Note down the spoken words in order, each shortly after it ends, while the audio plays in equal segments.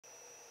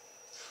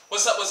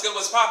What's up, what's good,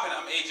 what's poppin'?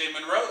 I'm AyJay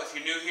Monroe. If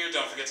you're new here,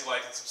 don't forget to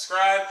like and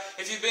subscribe.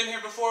 If you've been here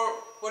before,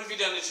 what have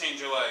you done to change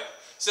your life?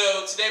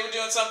 So today we're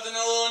doing something a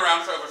little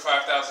around for over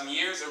 5,000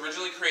 years,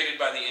 originally created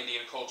by the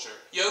Indian culture.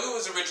 Yoga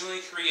was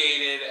originally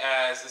created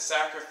as the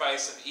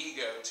sacrifice of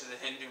ego to the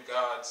Hindu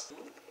gods.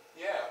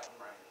 Yeah,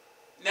 I'm right.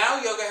 Now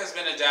yoga has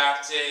been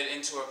adapted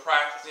into a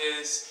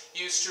practice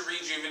used to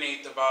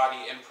rejuvenate the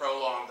body and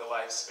prolong the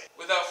lifespan.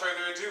 Without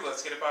further ado,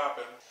 let's get it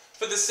poppin'.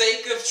 For the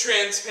sake of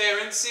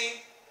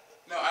transparency,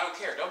 no, I don't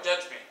care. Don't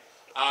judge me.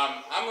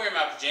 I'm wearing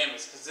my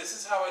pajamas because this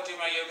is how I do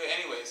my yoga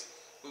anyways.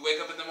 We wake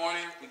up in the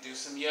morning, we do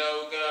some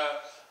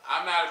yoga.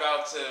 I'm not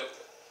about to...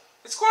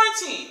 It's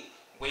quarantine.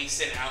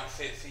 Waste an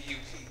outfit for you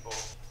people.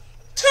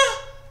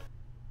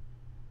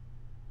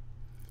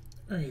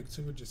 Alright,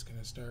 so we're just going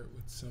to start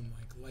with some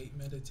light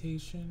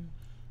meditation.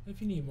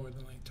 If you need more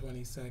than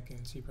 20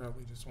 seconds, you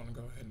probably just want to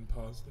go ahead and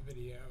pause the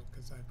video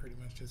because I pretty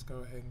much just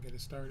go ahead and get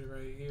it started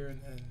right here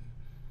and then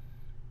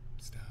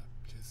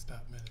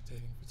stop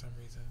meditating for some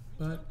reason.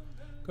 But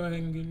go ahead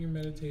and get in your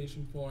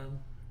meditation form.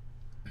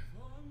 I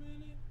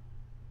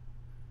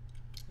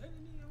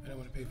don't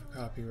want to pay for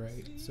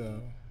copyright,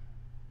 so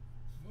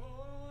I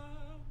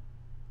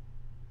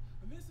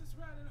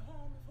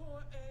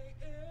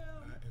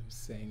am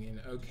singing.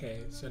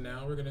 Okay, so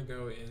now we're gonna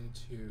go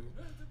into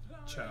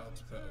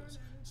child's pose.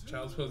 So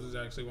child's pose is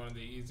actually one of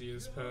the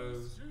easiest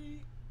poses.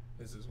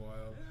 This is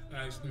wild.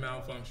 Actually,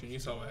 malfunction. You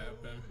saw what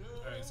happened.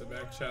 Alright, so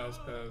back child's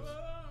pose.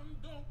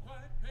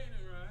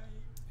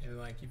 And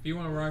if you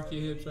want to rock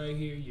your hips right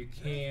here, you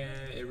can.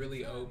 It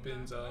really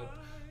opens up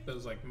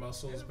those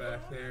muscles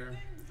back there.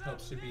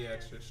 Helps you be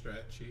extra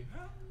stretchy.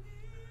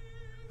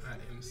 I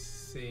am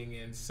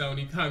singing.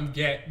 Sony, come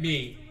get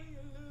me.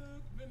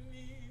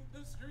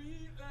 Just go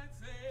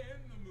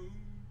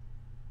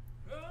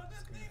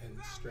ahead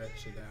and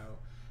stretch it out.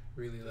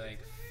 Really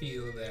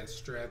feel that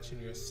stretch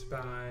in your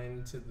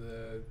spine to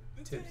the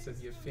tips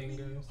of your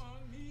fingers.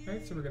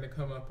 Alright, so we're gonna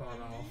come up on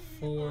all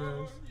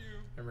fours.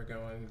 And we're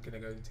gonna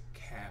go into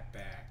cat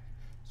back.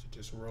 So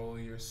just roll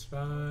your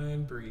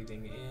spine,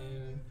 breathing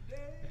in,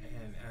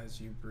 and as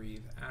you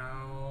breathe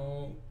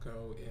out,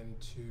 go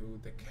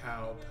into the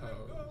cow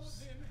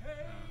pose.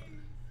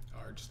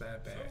 Arch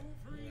that back,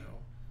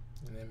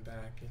 and then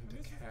back into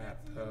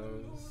cat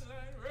pose.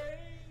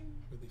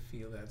 Really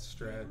feel that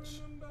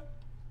stretch.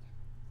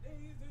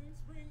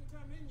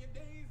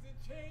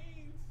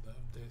 Love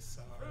this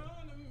song.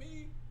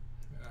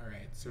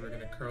 Alright, so we're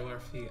gonna curl our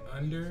feet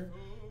under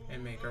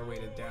and make our way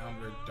to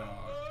downward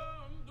dog.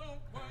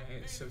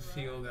 Alright, so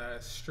feel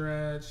that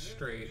stretch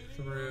straight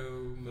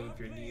through. Move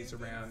your knees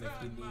around if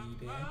you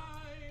need it.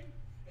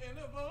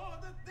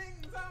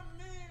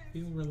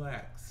 Feel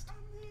relaxed.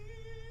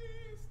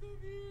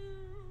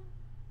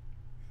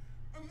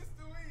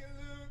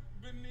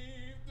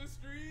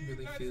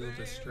 Really feel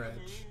the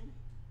stretch.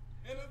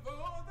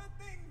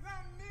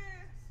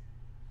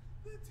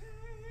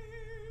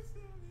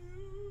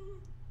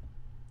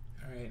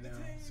 Alright, now,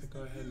 so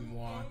go ahead and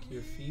walk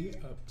your feet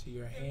up to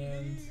your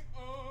hands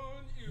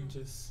and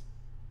just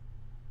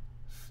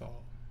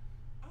fall.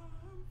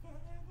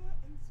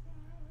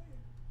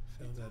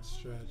 Feel that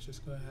stretch.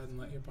 Just go ahead and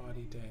let your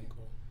body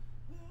dangle.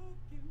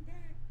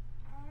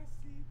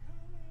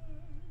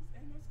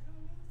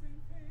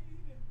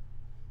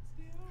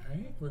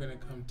 Alright, we're going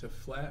to come to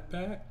flat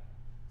back.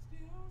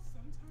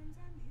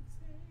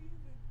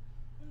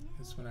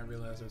 That's when I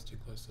realized I was too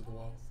close to the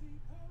wall.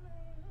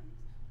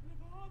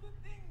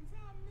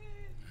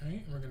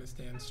 Alright, we're going to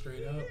stand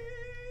straight up.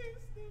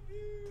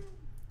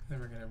 Then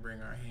we're going to bring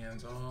our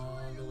hands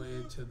all the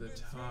way to the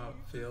top.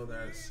 Feel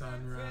that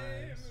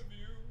sunrise.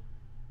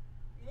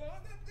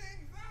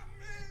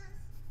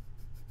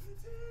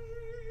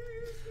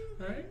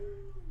 Alright.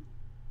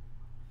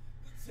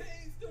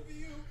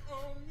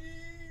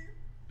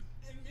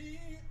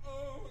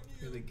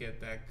 Really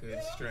get that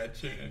good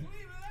stretch in.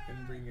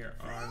 And bring your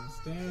arms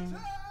down.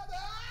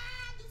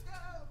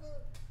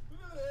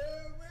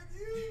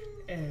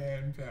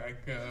 And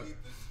back up.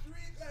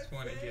 Just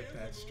want to get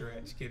that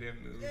stretch, get it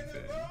moving.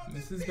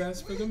 This is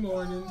best for the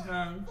morning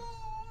time.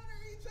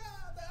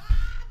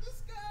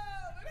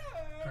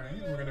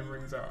 Alright, we're going to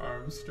bring our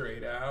arms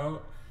straight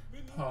out,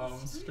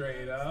 palms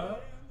straight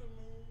up.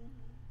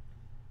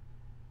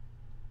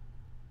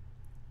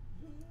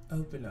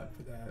 Open up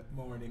for that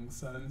morning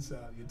sun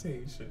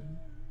salutation.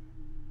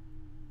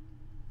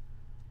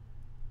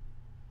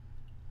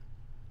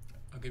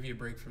 I'll give you a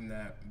break from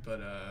that,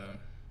 but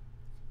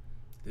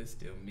this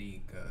still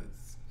me,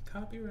 cause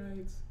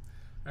copyrights.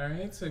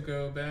 Alright, so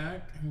go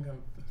back. I'm gonna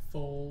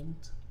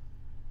fold,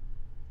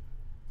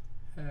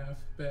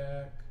 half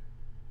back,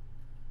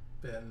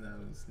 bend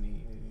those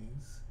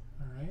knees.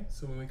 Alright,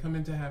 so when we come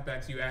into half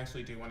backs, you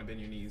actually do want to bend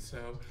your knees.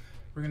 So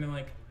we're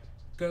gonna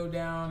go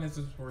down as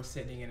if we're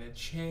sitting in a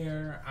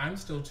chair. I'm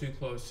still too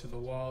close to the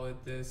wall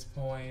at this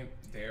point.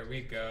 There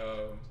we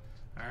go.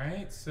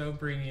 Alright, so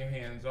bring your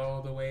hands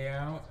all the way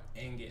out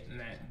and get in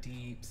that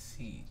deep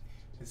seat.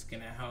 It's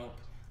gonna help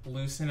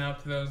loosen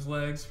up those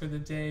legs for the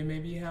day.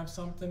 Maybe you have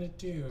something to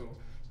do.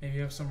 If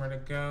you have somewhere to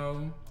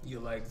go, your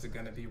legs are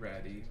gonna be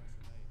ready.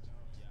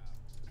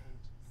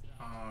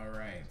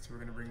 Alright, so we're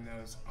gonna bring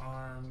those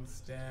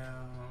arms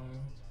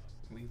down.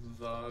 We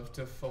love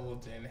to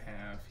fold in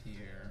half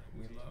here.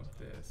 We love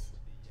this.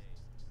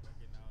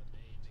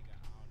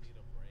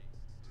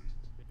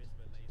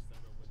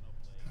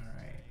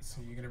 Alright,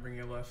 so you're gonna bring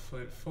your left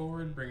foot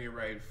forward, bring your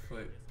right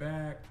foot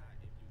back.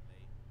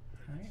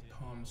 Alright,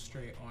 palms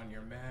straight on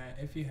your mat.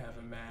 If you have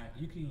a mat,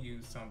 you can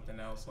use something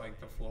else like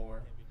the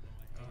floor.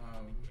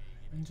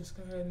 And just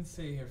go ahead and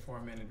stay here for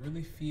a minute.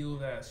 Really feel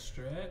that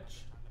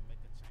stretch.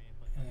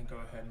 And then go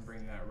ahead and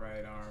bring that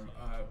right arm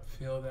up.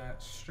 Feel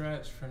that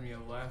stretch from your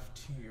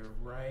left to your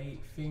right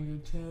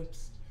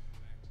fingertips.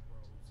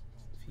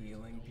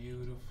 Feeling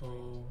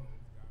beautiful.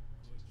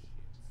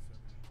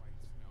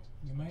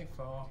 You might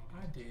fall.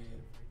 I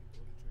did.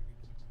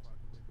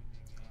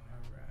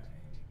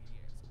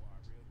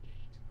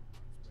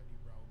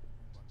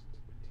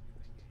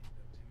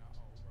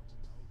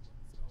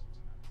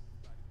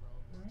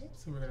 Alright,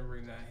 so we're going to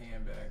bring that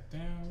hand back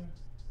down.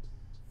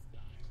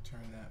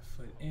 Turn that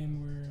foot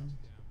inward.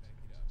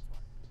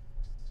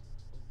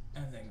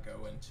 And then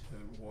go into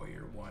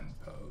Warrior One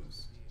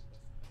pose.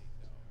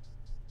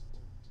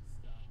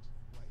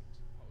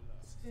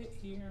 Sit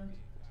here.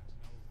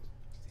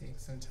 Take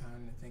some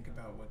time to think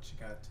about what you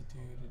got to do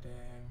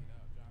today.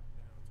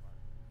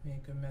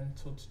 Make a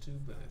mental to-do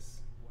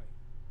list.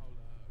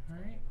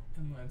 Alright,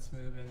 and let's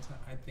move into,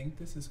 I think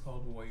this is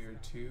called Warrior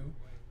Two.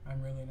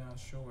 I'm really not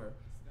sure.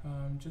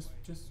 Just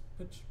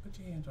put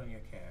your hands on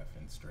your calf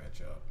and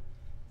stretch up.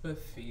 But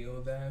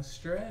feel that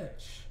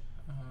stretch.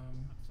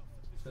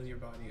 Feel your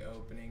body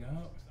opening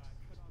up.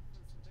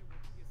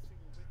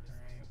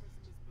 Alright,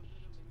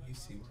 you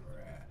see where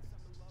we're at.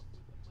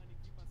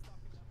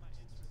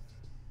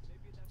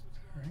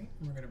 Alright,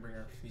 we're gonna bring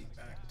our feet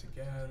back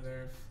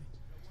together.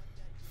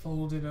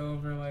 Fold it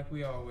over like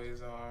we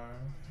always are.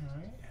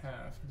 Alright,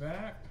 half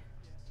back.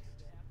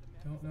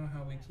 Don't know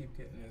how we keep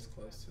getting this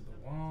close to the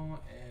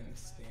wall and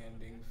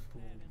standing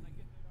fully.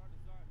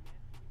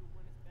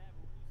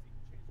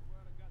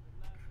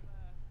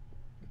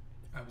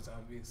 I was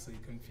obviously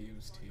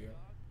confused here.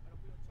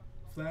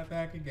 Flat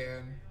back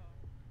again.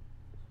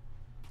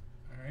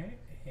 Alright,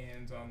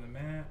 hands on the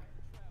mat.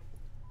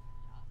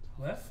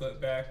 Left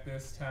foot back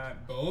this time,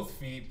 both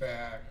feet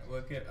back.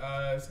 Look at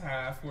us,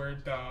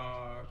 halfward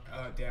dog,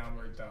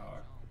 downward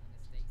dog.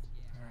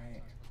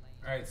 Alright.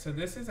 Alright, so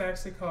this is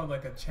actually called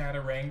like a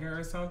chaturanga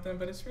or something,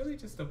 but it's really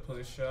just a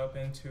push-up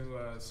into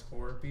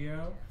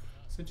Scorpio.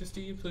 So just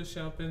do your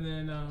push-up and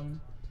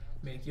then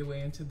make your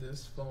way into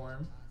this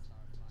form.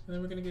 And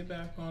then we're gonna get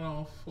back on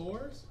all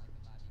fours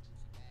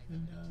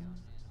and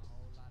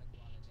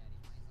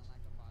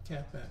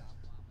cat back.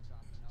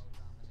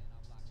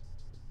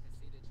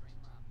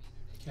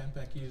 Cat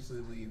back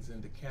usually leads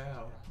into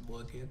cow.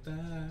 Look at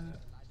that.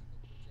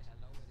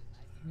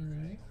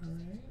 Alright,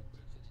 alright.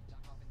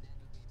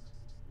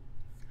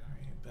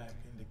 Alright, back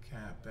into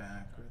cat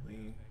back,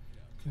 really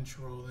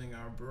controlling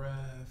our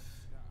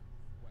breath.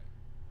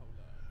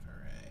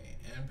 Alright,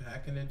 and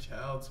back into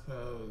child's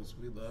pose.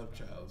 We love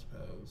child's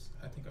pose.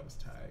 I think I was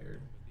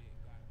tired.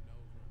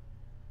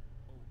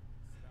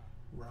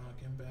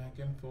 Rocking back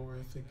and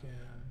forth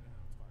again.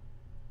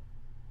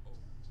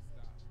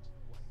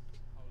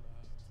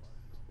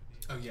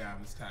 Oh yeah,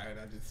 I was tired.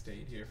 I just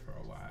stayed here for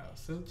a while.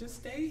 So just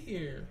stay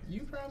here.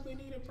 You probably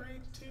need a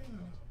break too.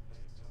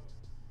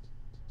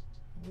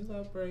 We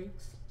love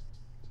breaks.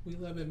 We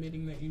love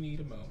admitting that you need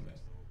a moment.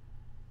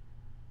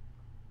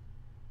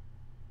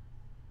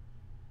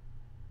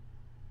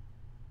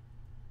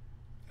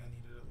 I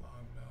needed a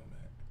long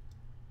moment.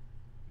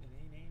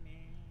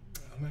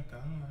 Oh my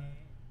God.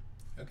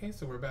 Okay,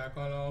 so we're back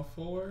on all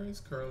fours,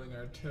 curling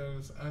our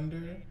toes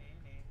under.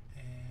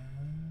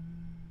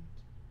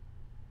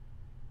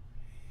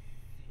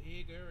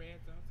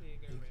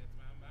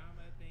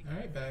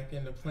 Alright, back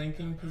into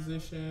planking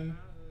position.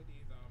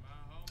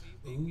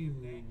 Ooh.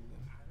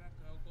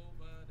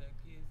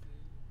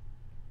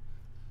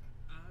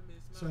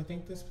 So I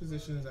think this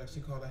position is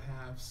actually called a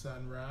half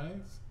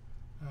sunrise.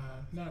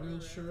 Not real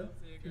sure.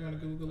 If you want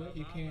to Google it,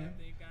 you can.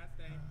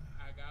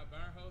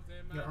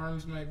 Your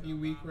arms might be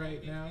weak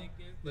right now.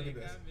 Look at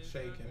this.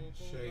 Shaking,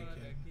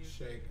 shaking,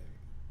 shaking.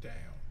 Down.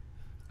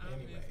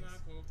 Anyways.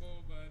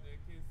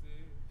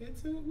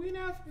 We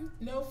not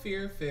no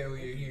fear of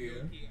failure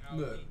here.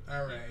 Look,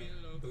 all right,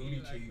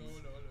 booty cheeks.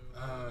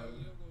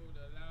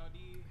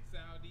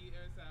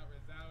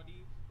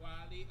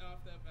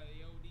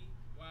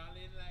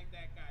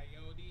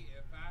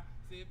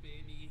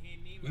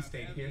 We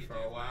stayed here for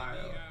a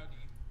while.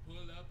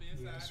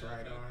 Yes,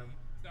 right arm.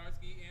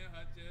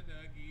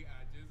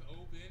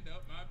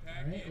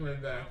 Alright, we're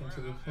back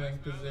into the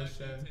plank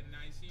position.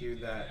 Do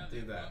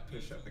that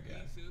push up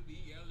again.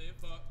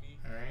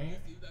 Alright,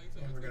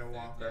 and we're gonna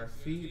walk our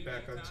feet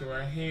back up to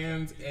our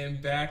hands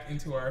and back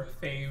into our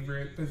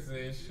favorite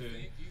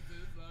position.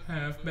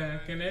 Half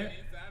back in it.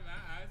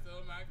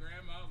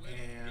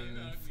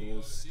 And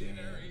full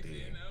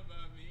standing.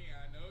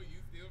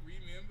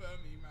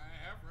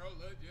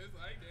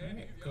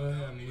 Alright, go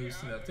ahead and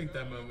loosen up. Take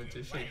that moment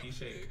to shakey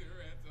shake.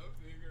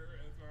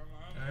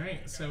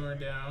 Alright, simmer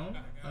down.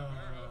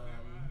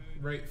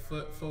 Right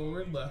foot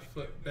forward, left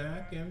foot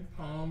back, and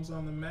palms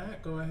on the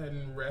mat. Go ahead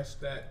and rest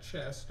that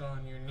chest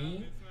on your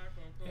knee.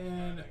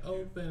 And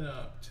open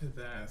up to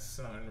that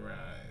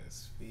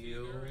sunrise.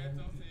 Feel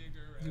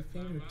your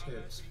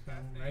fingertips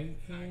from right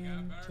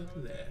hand to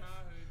left.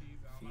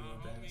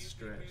 Feel that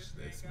stretch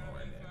this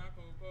morning.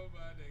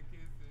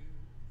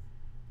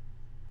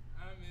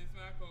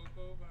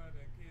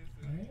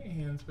 Alright,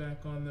 hands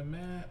back on the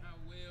mat.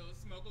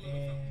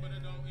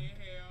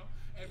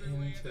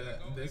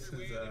 And this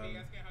is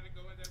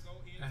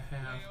a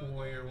half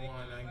warrior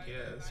one, I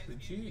guess.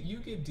 But you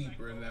get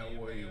deeper in that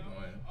warrior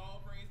one.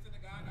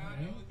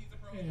 Alright.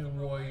 And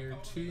warrior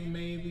two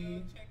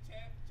maybe.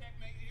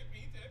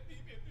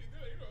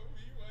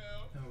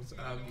 I was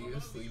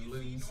obviously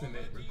losing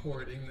it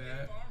recording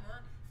that.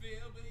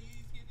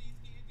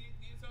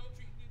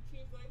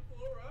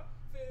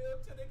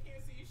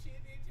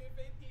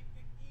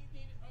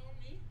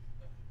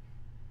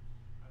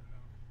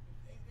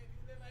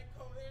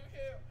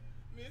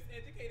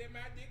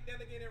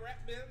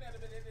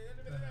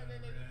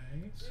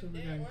 Alright, so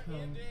we're going to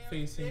come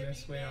facing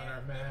this way on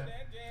our mat.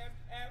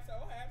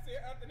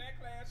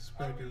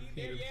 Spread your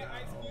feet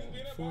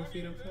about 4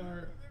 feet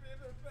apart.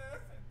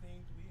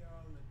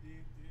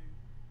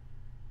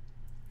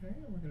 Alright,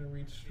 we're going to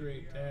reach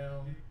straight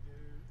down.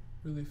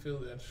 Really feel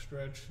that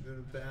stretch to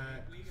the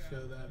back.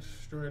 Feel that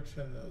stretch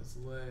in those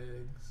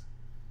legs.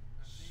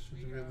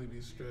 Should really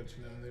be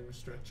stretching them. They were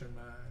stretching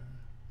mine.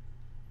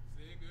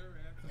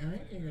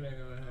 Alright, you're going to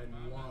go ahead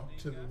and walk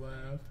to the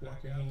left.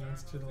 Walk your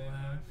hands to the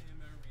left.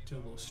 Do a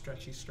little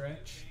stretchy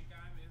stretch.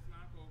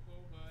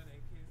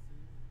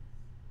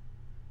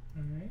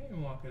 Alright,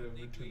 and walk it over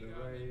to the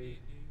right.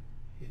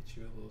 Hit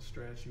you a little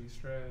stretchy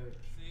stretch.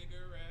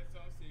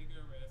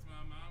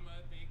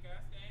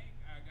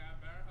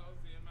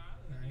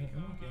 Alright,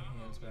 and walk your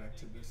hands back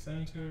to the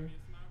center.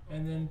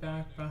 And then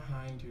back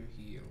behind your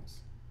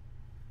heels.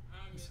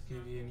 This will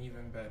give you an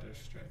even better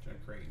stretch, a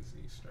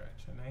crazy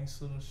stretch. A nice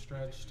little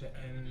stretch to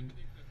end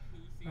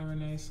our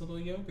nice little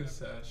yoga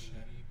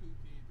session.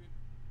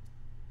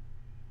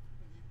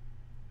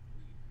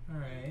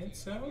 Alright,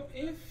 so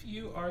if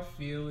you are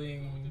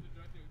feeling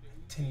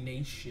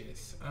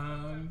tenacious,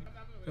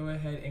 go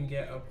ahead and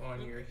get up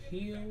on your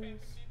heels.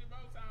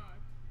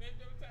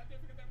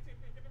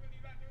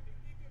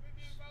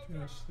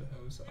 Stretch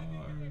those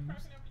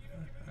arms.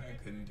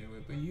 I couldn't do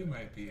it, but you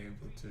might be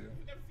able to.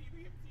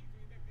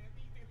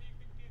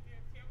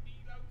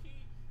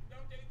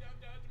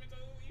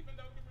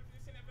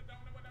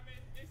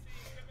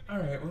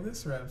 Alright, well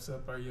this wraps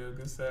up our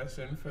yoga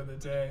session for the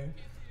day.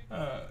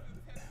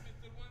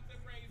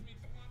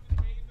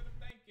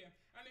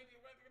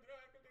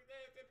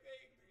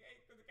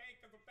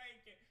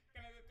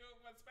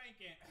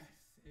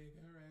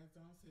 Cigarettes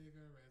on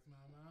cigarettes, my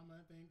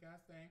mama think I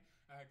stink.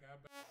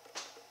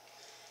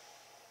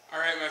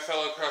 Alright, my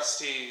fellow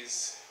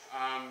crusties.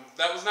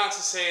 That was not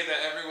to say that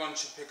everyone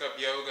should pick up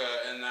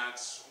yoga and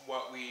that's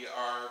what we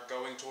are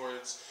going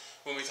towards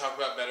when we talk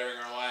about bettering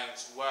our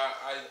lives. What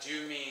I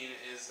do mean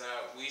is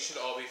that we should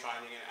all be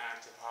finding an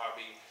active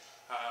hobby.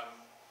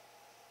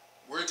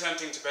 We're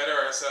attempting to better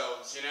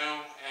ourselves, you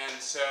know?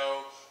 And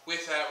so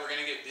with that, we're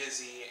going to get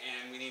busy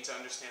and we need to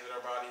understand that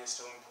our body is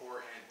still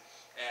important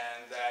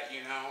and that,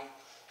 you know,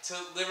 to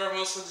live our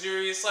most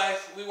luxurious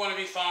life, we want to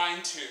be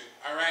fine too,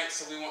 alright?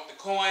 So we want the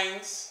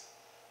coins,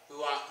 we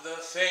want the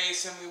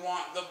face, and we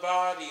want the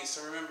body.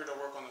 So remember to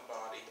work on the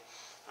body.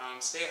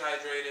 Stay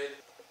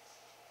hydrated,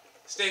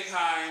 stay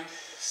kind,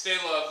 stay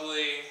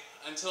lovely.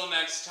 Until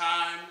next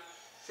time,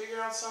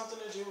 figure out something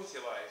to do with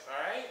your life,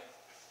 alright?